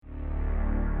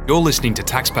You're listening to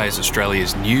Taxpayers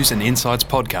Australia's News and Insights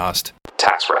podcast,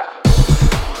 Tax Wrap.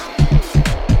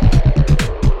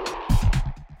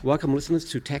 Welcome, listeners,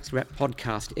 to Tax Wrap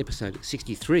Podcast, episode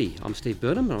 63. I'm Steve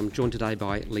Burnham, and I'm joined today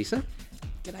by Lisa.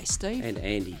 G'day, Steve. And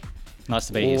Andy. Nice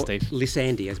to be here, Steve. Liss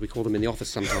Andy, as we call them in the office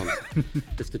sometimes,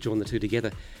 just to join the two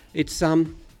together. It's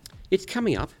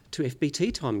coming up to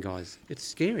FBT time, guys. It's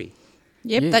scary.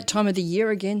 Yep, that time of the year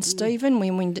again, Stephen,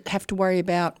 when we have to worry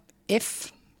about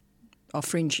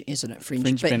fringe, isn't it?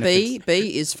 Fringe.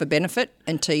 B is for benefit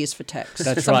and T is for tax.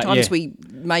 That's Sometimes right, yeah. we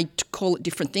may call it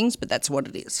different things, but that's what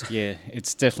it is. Yeah,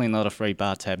 it's definitely not a free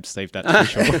bar tab, Steve,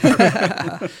 that's for sure.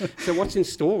 So what's in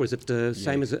store? Is it the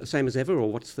same as ever, or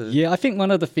what's the... Yeah, I think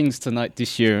one of the things to note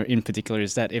this year in particular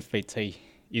is that FBT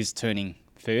is turning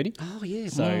 30. Oh, yeah.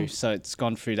 So it's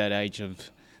gone through that age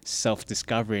of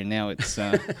self-discovery, and now it's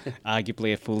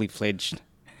arguably a fully fledged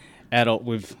adult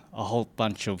with a whole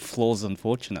bunch of flaws,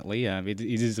 unfortunately. It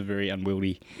is a very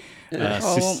unwieldy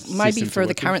maybe for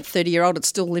the current 30-year-old, it's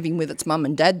still living with its mum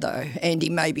and dad, though. Andy,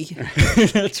 maybe.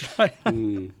 That's right.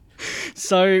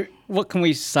 So what can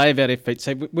we say about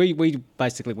FBT? We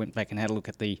basically went back and had a look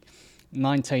at the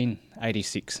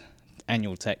 1986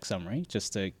 annual tax summary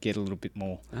just to get a little bit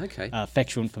more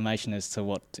factual information as to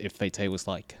what FBT was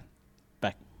like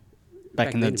back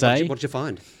in the day. What did you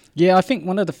find? Yeah, I think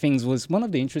one of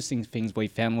the interesting things we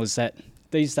found was that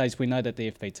these days we know that the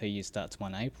FBT year starts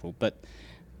 1 April, but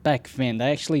back then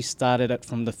they actually started it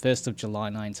from the 1st of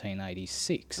July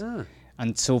 1986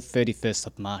 until 31st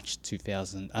of March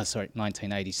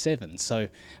 1987. So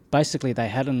basically they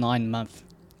had a 9-month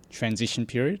transition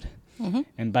period,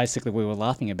 and basically we were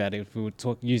laughing about it. If we were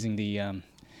using the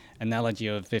analogy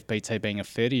of FBT being a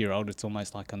 30-year-old, it's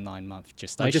almost like a 9-month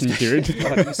gestation period.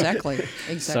 Exactly.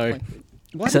 So,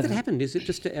 why did that happen? Is it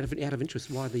just out of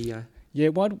interest? Why the...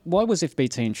 why was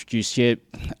FBT introduced? Yeah,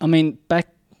 there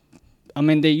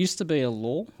used to be a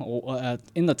law, or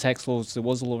in the tax laws, there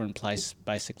was a law in place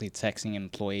basically taxing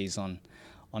employees on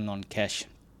non-cash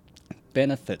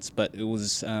benefits, but it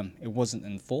wasn't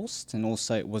enforced, and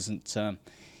also it wasn't... it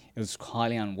was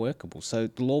highly unworkable. So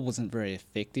the law wasn't very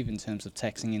effective in terms of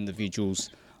taxing individuals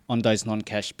on those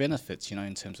non-cash benefits,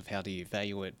 in terms of how do you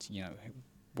value it,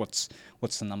 what's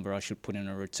the number I should put in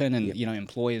a return, and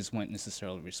employers weren't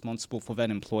necessarily responsible for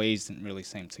that. Employees didn't really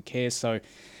seem to care. So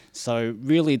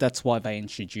really that's why they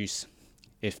introduced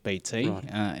FBT,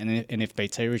 an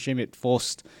FBT regime. It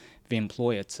forced the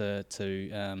employer to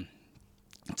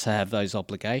have those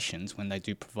obligations when they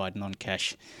do provide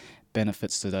non-cash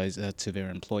benefits to those to their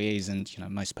employees. And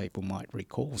most people might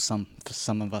recall, for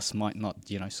some of us might not,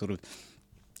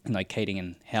 Keating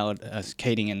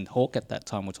and Hawke at that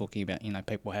time were talking about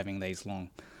people having these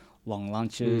long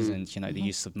lunches and the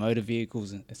use of motor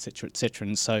vehicles, and et cetera,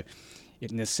 and so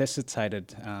it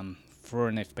necessitated for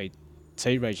an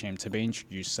FBT regime to be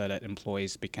introduced so that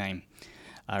employees became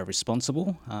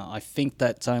responsible. I think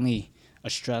that only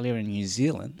Australia and New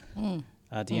Zealand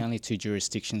are the only two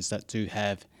jurisdictions that do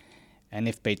have an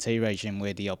FBT regime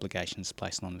where the obligation is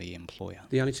placed on the employer.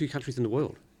 The only two countries in the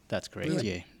world? That's correct,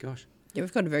 yeah. Gosh. Yeah,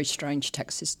 we've got a very strange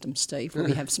tax system, Steve, where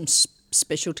we have some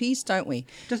specialties, don't we?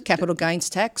 Capital gains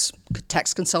tax,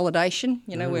 tax consolidation.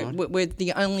 We're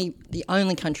the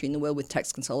only country in the world with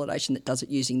tax consolidation that does it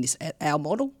using this our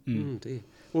model. Dear.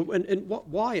 Well, and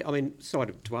why? I mean,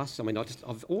 sorry to us. I mean,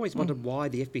 I've always wondered why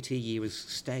the FBT year was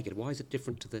staggered. Why is it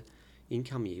different to the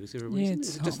income year? Was there a reason?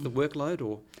 Is it just the workload,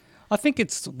 or? I think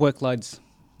it's workloads.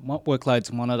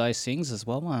 Workload's one of those things as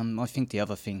well. I think the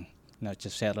other thing,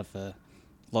 just out of a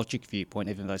logic viewpoint,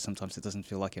 even though sometimes it doesn't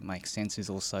feel like it makes sense, is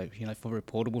also, for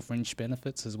reportable fringe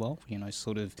benefits as well,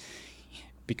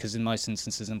 because in most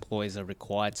instances employers are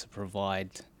required to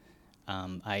provide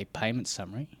a payment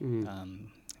summary,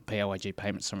 PAYG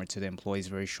payment summary to their employees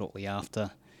very shortly after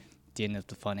the end of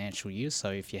the financial year.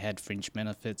 So if you had fringe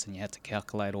benefits and you had to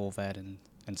calculate all that and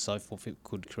so forth, it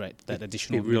could create that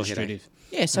additional administrative.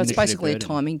 Yeah, so it's basically burden.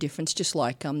 A timing difference, just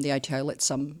like the ATO lets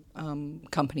some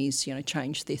companies,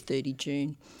 change their 30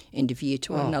 June end of year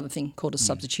to another thing called a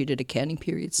substituted accounting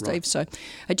period, Steve. Right. So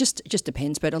it just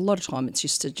depends, but a lot of time it's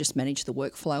just to manage the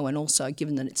workflow, and also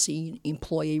given that it's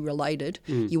employee related,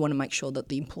 you want to make sure that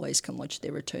the employees can lodge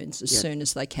their returns as soon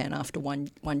as they can after 1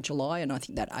 July, and I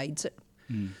think that aids it.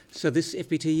 So this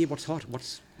FBT year, what's hot?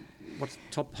 What's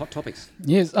hot topics?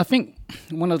 Yes, I think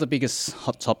one of the biggest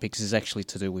hot topics is actually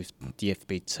to do with the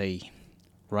FBT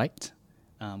rate.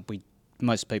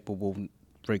 Most people will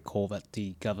recall that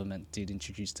the government did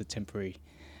introduce the temporary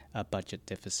budget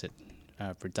deficit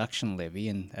reduction levy,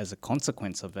 and as a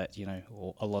consequence of that,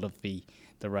 a lot of the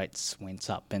rates went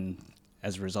up, and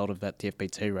as a result of that, the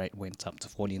FBT rate went up to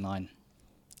 49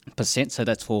 So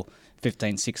that's for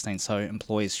 15-16. So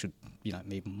employers should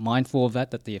be mindful of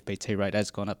that the FBT rate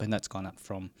has gone up, and that's gone up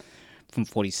from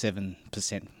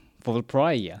 47% for the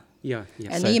prior year. Yeah.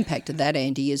 And the impact of that,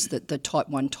 Andy, is that the type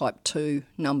 1, type 2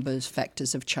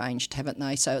 factors have changed, haven't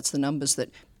they? So it's the numbers that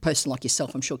a person like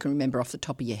yourself, I'm sure, can remember off the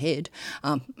top of your head.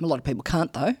 A lot of people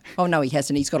can't, though. Oh, no, he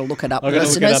hasn't. He's got to look it up,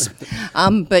 listeners.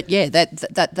 But yeah,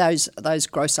 those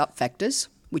gross up factors,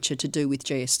 which are to do with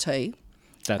GST,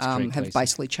 have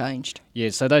basically changed. Yeah,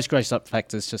 so those gross up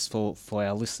factors, just for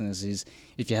our listeners, is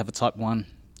if you have a type 1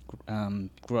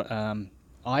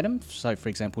 item, so for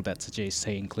example that's a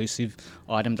GST inclusive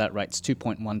item, that rate's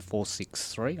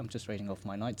 2.1463. I'm just reading off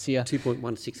my notes here.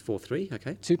 2.1643,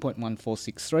 okay.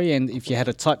 2.1463, and if you had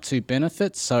a type 2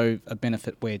 benefit, so a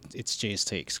benefit where it's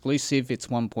GST exclusive, it's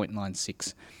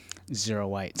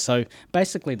 1.9608. So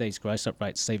basically these gross up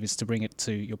rates, Steve, is to bring it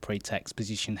to your pre-tax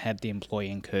position had the employee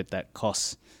incurred that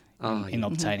cost in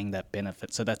obtaining that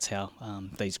benefit. So that's how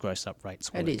these gross up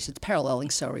rates work. It is. It's paralleling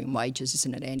salary and wages,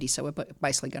 isn't it, Andy? So we're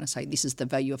basically going to say this is the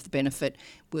value of the benefit.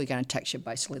 We're going to tax you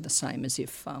basically the same as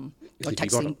if you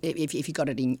got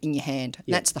it in your hand.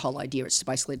 Yeah. That's the whole idea. It's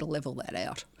basically to level that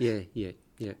out. Yeah.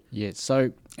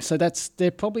 So that's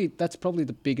probably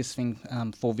the biggest thing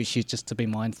for this year, just to be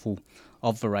mindful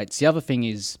of the rates. The other thing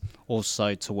is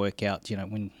also to work out,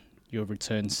 when your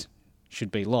returns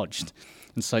should be lodged.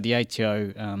 And so the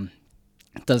ATO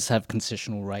does have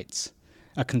concessional rates,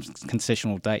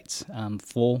 concessional dates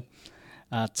for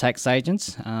tax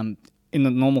agents. In the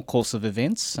normal course of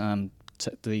events, the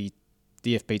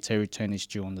FBT return is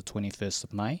due on the 21st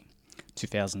of May,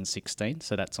 2016.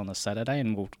 So that's on a Saturday,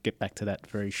 and we'll get back to that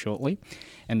very shortly.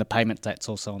 And the payment date's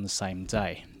also on the same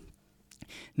day.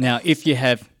 Now, if you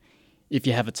have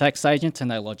a tax agent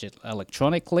and they lodge it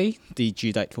electronically, the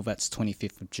due date for that's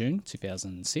 25th of June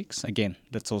 2006. Again,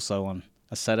 that's also on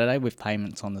a Saturday with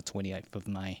payments on the 28th of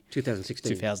May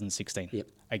 2016. Yep.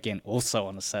 Again, also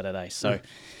on a Saturday. So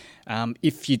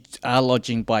if you are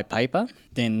lodging by paper,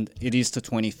 then it is the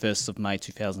 21st of May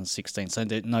 2016. So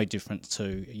they're no different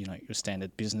to your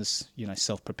standard business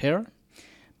self-preparer.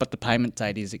 But the payment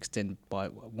date is extended by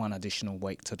one additional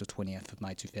week to the 20th of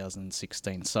May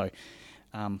 2016. So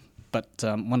But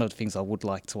one of the things I would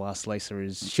like to ask Lisa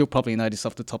is, she'll probably notice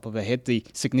off the top of her head the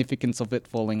significance of it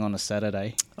falling on a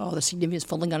Saturday. Oh, the significance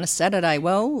falling on a Saturday.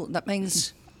 Well, that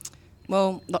means,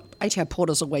 the ATO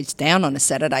portal's always down on a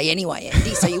Saturday anyway,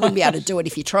 Andy, so you wouldn't be able to do it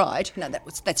if you tried. No,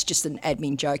 that's just an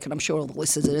admin joke, and I'm sure all the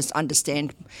listeners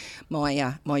understand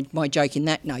my joke in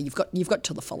that. No, you've got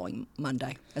till the following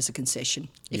Monday as a concession.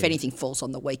 If anything falls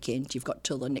on the weekend, you've got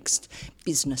till the next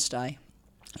business day.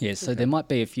 Yeah, so there might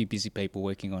be a few busy people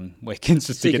working on weekends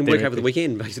just to get there. So you can work over the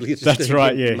weekend, basically. That's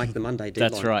right, yeah. To make the Monday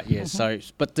deadline. That's right, yeah. So,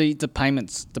 but the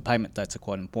payment dates are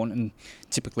quite important, and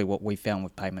typically what we found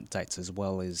with payment dates as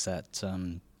well is that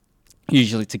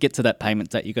usually to get to that payment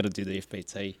date, you've got to do the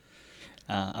FBT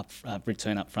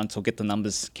return up front, or get the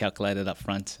numbers calculated up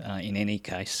front in any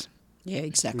case. Yeah,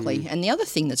 exactly. And the other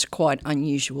thing that's quite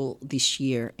unusual this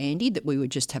year, Andy, that we were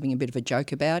just having a bit of a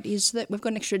joke about, is that we've got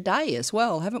an extra day as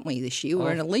well, haven't we, this year?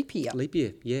 We're in a leap year. Leap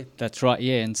year, yeah. That's right,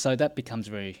 yeah. And so that becomes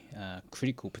very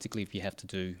critical, particularly if you have to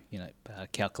do,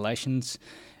 calculations.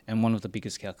 And one of the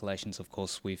biggest calculations, of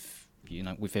course, with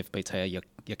FBT are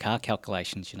your car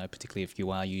calculations, particularly if you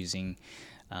are using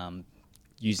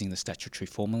the statutory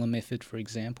formula method, for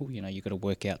example. You've got to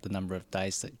work out the number of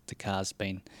days that the car's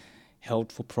been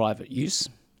held for private use.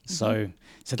 So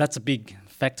that's a big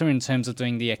factor in terms of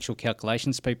doing the actual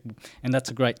calculations. People, and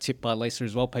that's a great tip by Lisa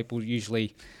as well. People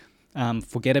usually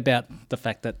forget about the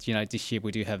fact that this year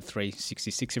we do have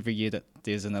 366 every year that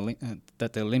there's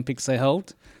that the Olympics are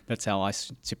held. That's how I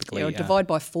typically divide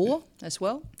by 4 as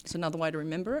well. It's another way to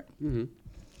remember it. Mm-hmm.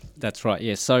 That's right.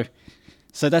 Yeah. So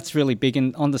that's really big.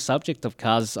 And on the subject of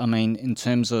cars, I mean, in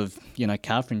terms of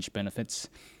car fringe benefits,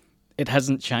 it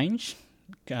hasn't changed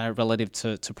relative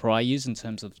to prior years in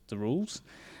terms of the rules,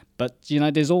 but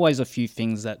there's always a few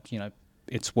things that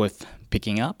it's worth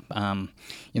picking up.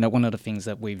 One of the things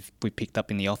that we picked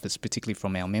up in the office, particularly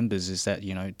from our members, is that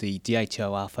the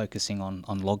DHO are focusing on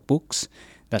logbooks.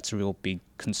 That's a real big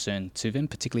concern to them,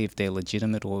 particularly if they're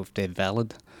legitimate or if they're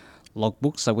valid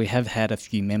logbooks. So we have had a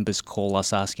few members call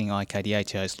us asking, okay, the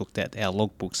ATO's looked at our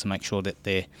logbooks to make sure that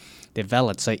they're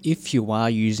valid. So if you are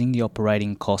using the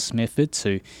operating cost method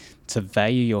to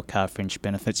value your car fringe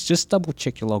benefits, just double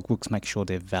check your logbooks, make sure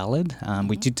they're valid.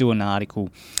 We did do an article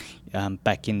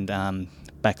back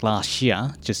last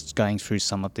year, just going through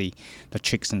some of the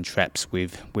tricks and traps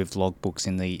with logbooks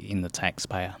in the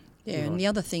taxpayer. Yeah, and the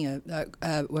other thing,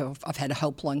 I've had a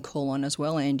helpline call on as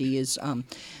well, Andy, is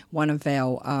one of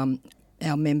our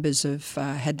our members have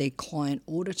had their client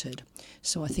audited.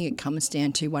 So I think it comes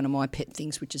down to one of my pet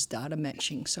things, which is data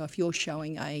matching. So if you're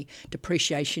showing a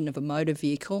depreciation of a motor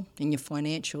vehicle in your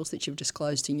financials that you've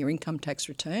disclosed in your income tax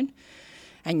return,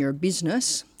 and you're a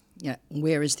business,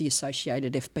 where is the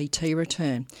associated FBT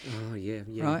return? Oh, yeah.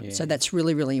 Right? Yeah. So that's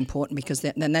really, really important, because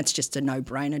then that's just a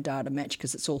no-brainer data match,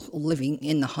 because it's all living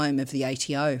in the home of the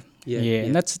ATO. Yeah,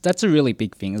 and that's a really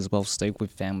big thing as well, Steve,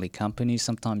 with family companies.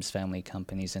 Sometimes family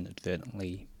companies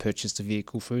inadvertently purchase the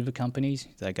vehicle through the companies.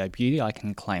 They go, beauty, I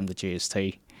can claim the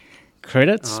GST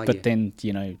credits, then,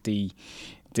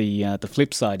 the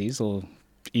flip side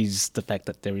is the fact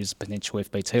that there is potential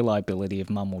FBT liability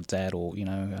if mum or dad or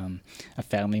a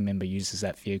family member uses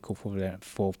that vehicle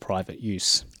for private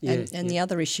use. And the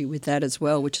other issue with that as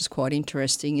well, which is quite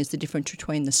interesting, is the difference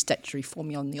between the statutory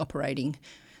formula and the operating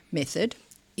method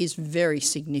is very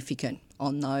significant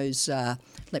on those,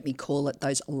 let me call it,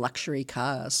 those luxury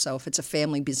cars. So if it's a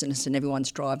family business and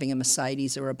everyone's driving a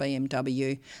Mercedes or a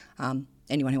BMW,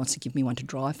 anyone who wants to give me one to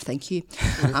drive, thank you.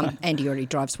 Andy already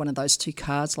drives one of those two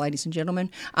cars, ladies and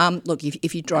gentlemen. Look,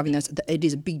 if you're driving those, it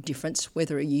is a big difference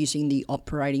whether you're using the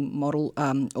operating model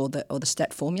or the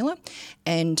stat formula,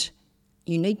 and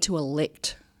you need to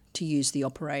elect to use the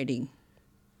operating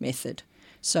method.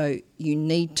 So you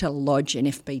need to lodge an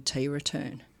FBT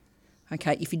return.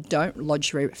 Okay, if you don't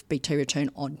lodge your FBT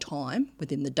return on time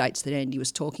within the dates that Andy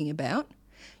was talking about,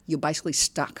 you're basically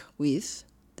stuck with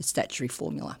the statutory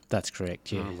formula. That's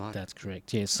correct, yeah. Oh, right. That's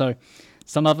correct, yeah. So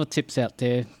some other tips out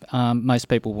there. Most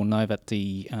people will know that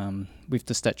with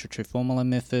the statutory formula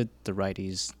method, the rate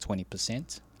is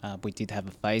 20%. We did have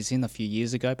a phase-in a few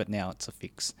years ago, but now it's a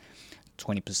fixed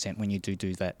 20% when you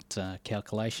do that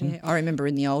calculation. Yeah, I remember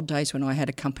in the old days when I had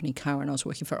a company car and I was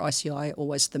working for ICI,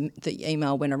 always the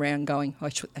email went around going,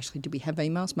 actually, did we have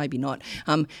emails? Maybe not.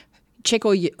 Check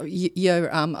all your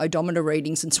odometer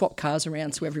readings and swap cars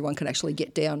around so everyone can actually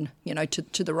get down,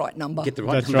 to the right number. Get the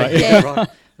right number. Right. Yeah. Right.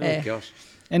 Oh, gosh.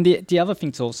 And the other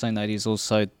thing to also note is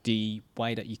also the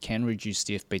way that you can reduce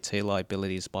the FBT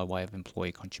liabilities by way of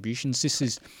employee contributions. This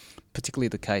is particularly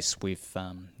the case with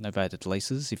novated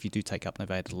leases. If you do take up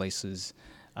novated leases,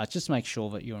 just make sure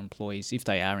that your employees, if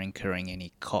they are incurring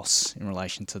any costs in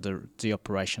relation to the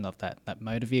operation of that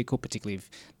motor vehicle, particularly if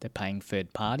they're paying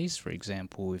third parties, for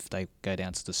example, if they go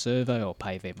down to the servo or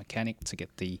pay their mechanic to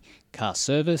get the car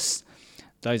serviced,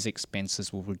 those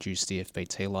expenses will reduce the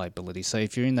FBT liability. So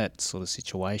if you're in that sort of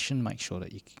situation, make sure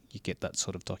that you get that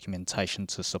sort of documentation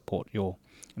to support your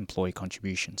employee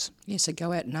contributions. Yeah, so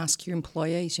go out and ask your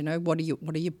employees, what are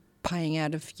you paying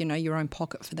out of, your own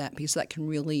pocket for that, because that can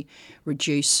really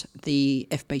reduce the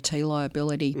FBT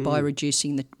liability by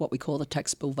reducing what we call the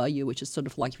taxable value, which is sort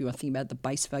of like if you want to think about the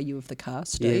base value of the car,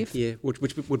 Steve. Yeah, which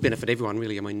would benefit everyone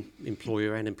really. I mean,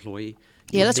 employer and employee.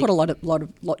 Yeah, that's what a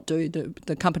lot do.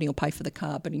 The company will pay for the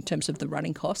car, but in terms of the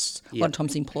running costs, a lot of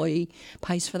times the employee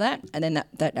pays for that, and then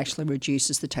that actually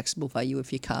reduces the taxable value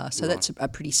of your car. So that's a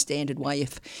pretty standard way.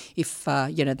 If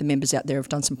the members out there have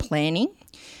done some planning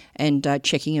and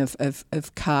checking of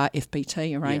car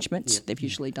FBT arrangements, they've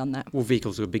usually done that. Well,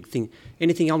 vehicles are a big thing.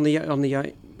 Anything on the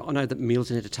I know that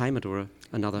meals and entertainment or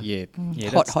another. Yeah,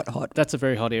 hot. That's a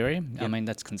very hot area. Yep. I mean,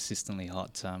 that's consistently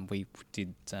hot. We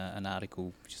did an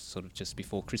article just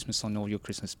before Christmas on all your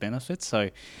Christmas benefits.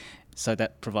 So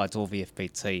that provides all the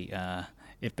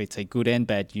FBT good and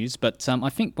bad news. But I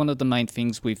think one of the main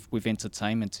things with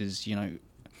entertainment is,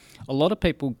 a lot of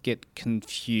people get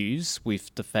confused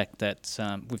with the fact that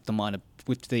with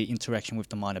the interaction with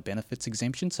the minor benefits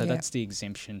exemption. So that's the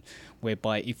exemption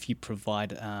whereby if you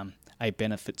provide a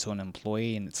benefit to an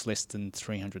employee and it's less than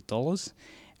 $300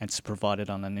 and it's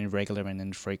provided on an irregular and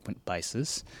infrequent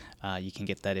basis, you can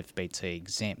get that FBT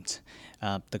exempt.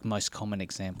 The most common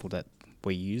example that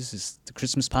we use is the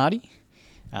Christmas party.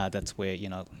 That's where,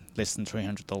 less than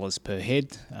 $300 per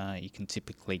head, you can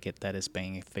typically get that as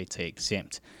being FBT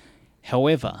exempt.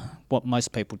 However, what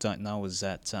most people don't know is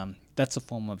that that's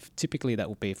typically that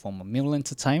will be a form of meal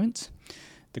entertainment.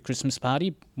 The Christmas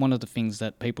party, one of the things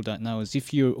that people don't know is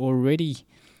if you're already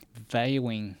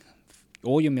valuing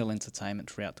all your meal entertainment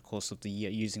throughout the course of the year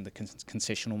using the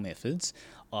concessional methods,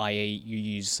 i.e. you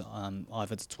use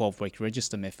either the 12-week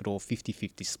register method or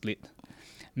 50-50 split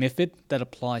method, that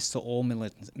applies to all meal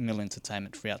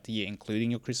entertainment throughout the year,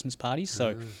 including your Christmas party.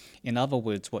 So in other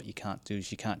words, what you can't do is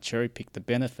you can't cherry pick the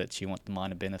benefits. You want the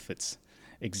minor benefits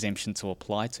exemption to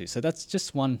apply to. So that's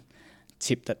just one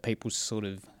tip that people sort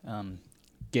of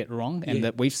get wrong, and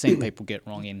that we've seen people get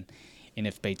wrong in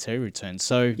FBT returns.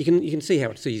 So you can see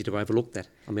how it's easy to overlook that.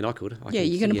 I mean, I could.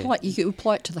 You can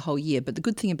apply it to the whole year, but the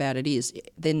good thing about it is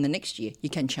then the next year you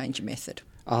can change your method.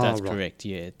 Oh, that's right. correct.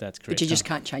 Yeah, that's correct. But you just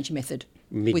can't change your method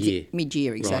mid-year.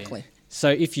 Mid-year, exactly. Right. So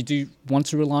if you do want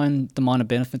to rely on the minor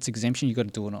benefits exemption, you've got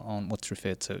to do it on what's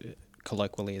referred to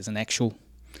colloquially as an actual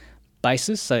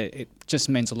basis. So it just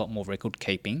means a lot more record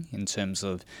keeping in terms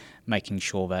of making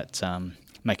sure that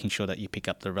you pick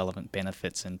up the relevant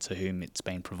benefits and to whom it's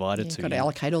been provided to. You've got to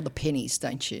allocate all the pennies,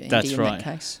 don't you, Andy, That's right. in that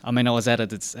case? I mean, I was out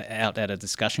at a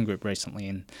discussion group recently,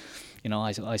 and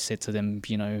I said to them,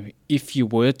 if you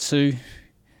were to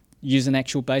use an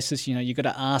actual basis, you've got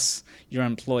to ask your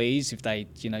employees if they,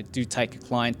 do take a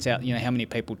client out, how many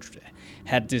people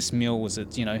had this meal. Was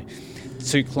it,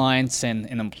 2 clients and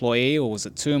an employee, or was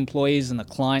it 2 employees and a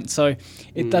client? So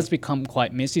it does become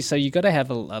quite messy. So you've got to have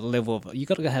a level of, you've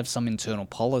got to have some internal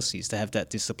policies to have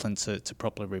that discipline to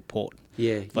properly report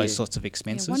those sorts of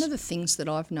expenses. One of the things that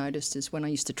I've noticed is when I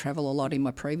used to travel a lot in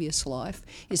my previous life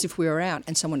is if we were out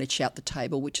and someone would shout the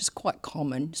table, which is quite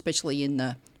common, especially in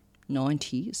the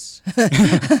 90s,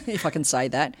 if I can say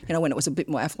that, when it was a bit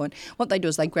more affluent, what they do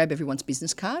is they grab everyone's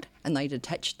business card and they'd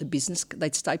attach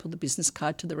they'd staple the business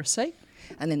card to the receipt,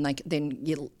 and then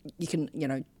you can,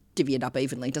 divvy it up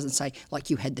evenly. It doesn't say like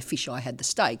you had the fish, I had the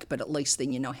steak, but at least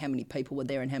then you know how many people were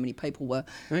there and how many people were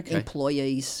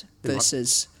employees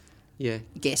versus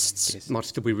guests. Yes. Might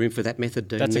still be room for that method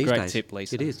That's these a great days. tip,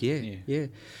 Lisa. It is, yeah.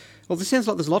 Well, this sounds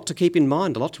like there's a lot to keep in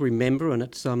mind, a lot to remember, and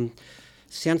it's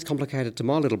sounds complicated to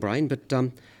my little brain, but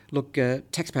look,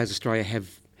 Taxpayers Australia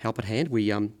have help at hand. We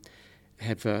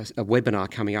have a webinar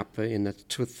coming up in the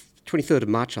 23rd of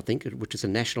March, I think, which is a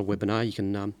national webinar. You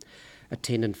can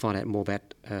attend and find out more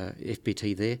about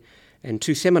FBT there. And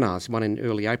 2 seminars, one in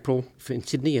early April in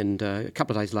Sydney, and a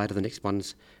couple of days later, the next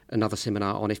one's another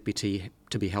seminar on FBT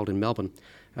to be held in Melbourne.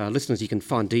 Listeners, you can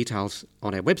find details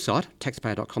on our website,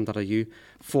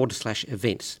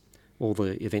 taxpayer.com.au/events. All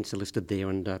the events are listed there,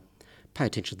 and pay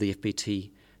attention to the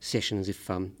FBT sessions if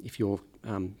you're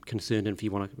concerned and if you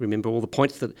want to remember all the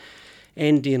points that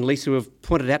Andy and Lisa have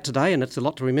pointed out today, and it's a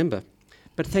lot to remember.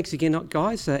 But thanks again,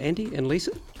 guys, Andy and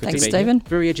Lisa. Thanks, Stephen.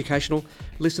 Very educational.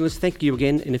 Listeners, thank you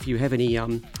again, and if you have any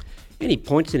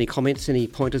points, any comments, any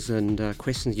pointers and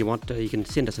questions you want, you can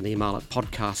send us an email at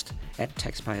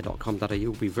podcast@taxpayer.com.au.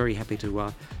 We'll be very happy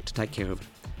to take care of it.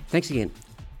 Thanks again.